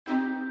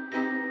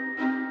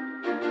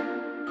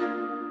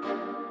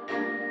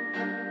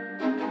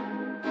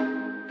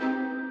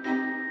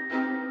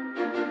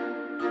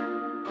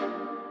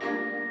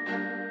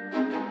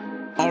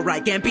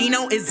alright.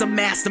 Gambino is a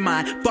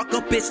mastermind. Fuck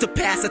a bitch to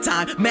pass the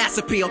time. Mass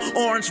appeal,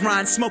 orange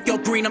rind, smoke your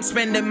green, I'm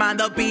spending mine.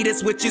 The beat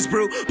is witch's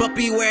brew, but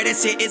beware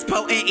this shit is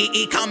potent.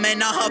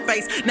 Coming on her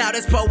face, now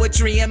there's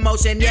poetry in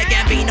motion. Yeah,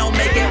 Gambino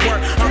make it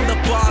work. I'm the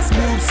boss,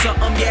 move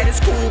something. Yeah, this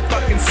cool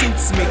fucking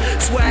suits me.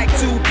 Swag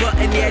 2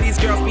 button. Yeah, these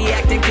girls be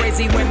acting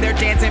crazy when they're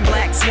dancing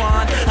Black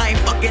Swan. I ain't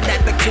fucking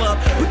at the club,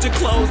 put your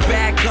clothes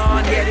back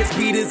on. Yeah, this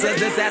beat is a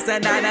disaster.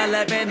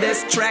 9/11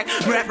 this track.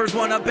 Rappers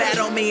wanna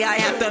battle me, I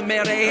have to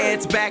mail their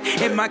heads back.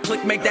 In my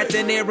clique make that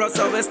De Niro,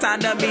 so it's time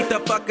to meet the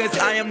fuckers.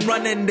 I am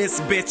running this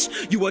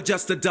bitch, you are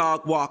just a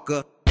dog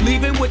walker.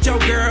 Leaving with your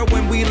girl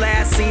when we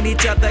last seen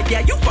each other.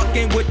 Yeah, you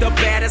fucking with the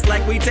baddest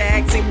like we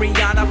tag team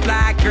Rihanna.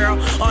 Fly girl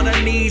on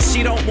her knees,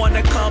 she don't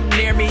wanna come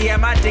near me. Yeah,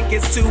 my dick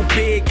is too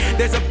big,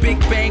 there's a Big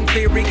Bang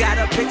Theory. Got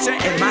a picture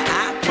in my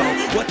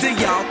iPhone, what do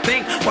y'all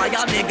think? Why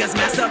y'all niggas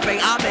masturbate?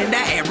 I'm in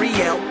that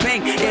Ariel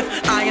pink.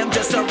 If I am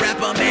just a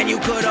rapper, man, you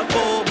could've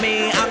fooled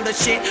me. I'm the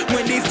shit,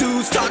 when these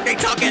dudes talk, they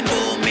talking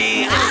fool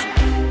me.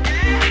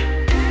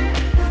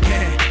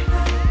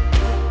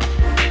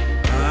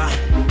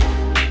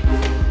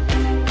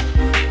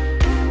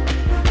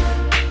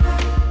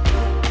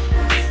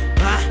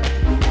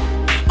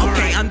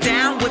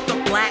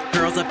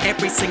 Of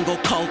every single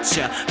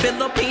culture,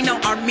 Filipino,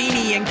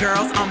 Armenian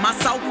girls on my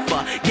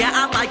sofa. Yeah,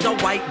 I like a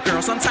white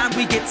girl. Sometimes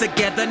we get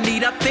together,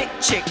 need a thick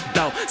chick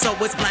though. So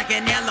it's black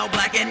and yellow,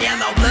 black and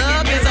yellow.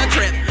 Love is a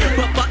trip,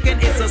 but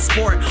fucking is a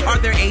sport. Are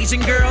there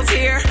Asian girls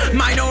here?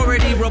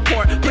 Minority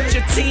Report. Put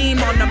your team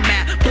on the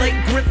map. Blake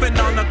Griffin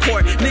on the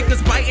court.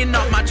 Niggas biting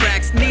off my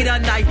tracks. Need a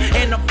knife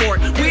and a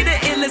fork. We the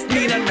illest,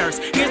 need a nurse.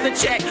 Here's the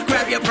check.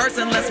 Grab your purse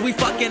unless we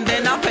fucking.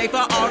 Then I'll pay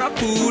for all the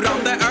food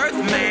on the earth,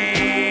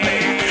 man.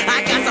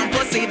 I got some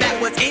pussy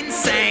that was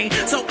insane,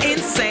 so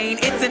insane,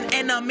 it's an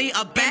enemy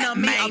of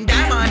Batman.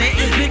 Damn on it,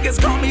 niggas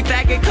call me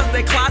faggot cause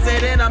they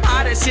closet and I'm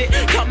hot as shit.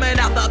 Coming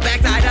out the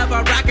backside of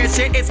a rocket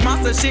shit, it's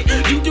monster shit.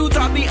 You dudes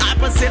are the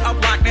opposite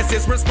of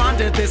Lochnesses. Respond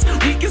to this,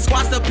 we can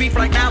squash the beef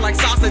right now like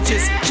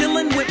sausages.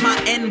 Chillin' with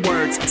my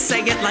N-words,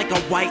 say it like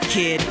a white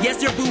kid.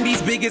 Yes, your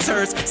booty's big as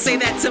hers, say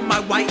that to my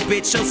white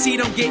bitch so she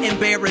don't get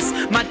embarrassed.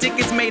 My dick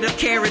is made of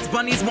carrots,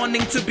 bunnies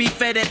wanting to be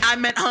fed it. I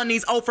meant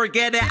honeys, oh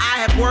forget it,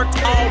 I have worked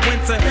all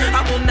winter.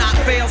 I will not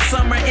fail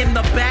summer in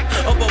the back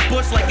of a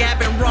bush like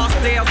Gavin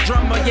Rossdale's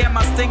drummer. Yeah,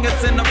 my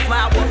stinger's in the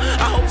flower.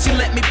 I hope she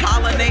let me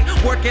pollinate.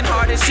 Working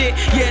hard as shit.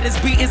 Yeah, this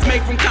beat is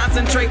made from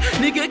concentrate.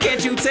 Nigga,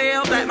 can't you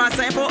tell that my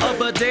sample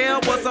of Adele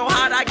was so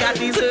hot? I got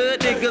these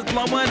hood niggas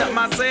blowing up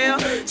my cell.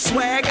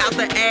 Swag out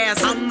the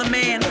ass. I'm the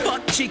man.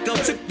 Fuck Chico.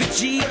 Took the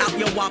G out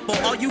your waffle.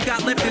 All you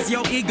got left is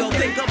your ego.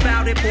 Think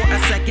about it for a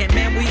second.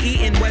 Man, we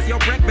eating. Where's your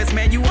breakfast?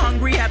 Man, you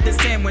hungry? Have this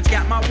sandwich.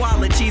 Got my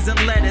wallet, cheese and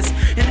lettuce.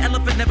 An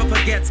elephant never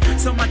forgets.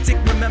 So my dick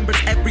remembers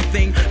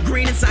everything.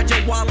 Green inside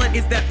your wallet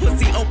is that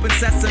pussy open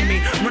sesame.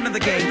 Running the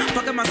game,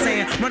 fuck am I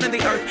saying? Running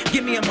the earth,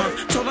 give me a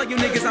month. Told all you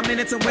niggas I'm in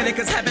it to win it,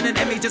 cause having an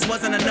Emmy just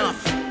wasn't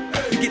enough.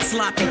 You get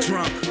sloppy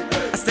drunk,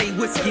 I stay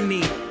whiskey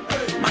neat.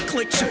 My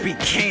clique should be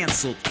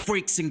cancelled.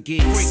 Freaks and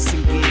geeks. Freaks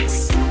and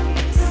geeks.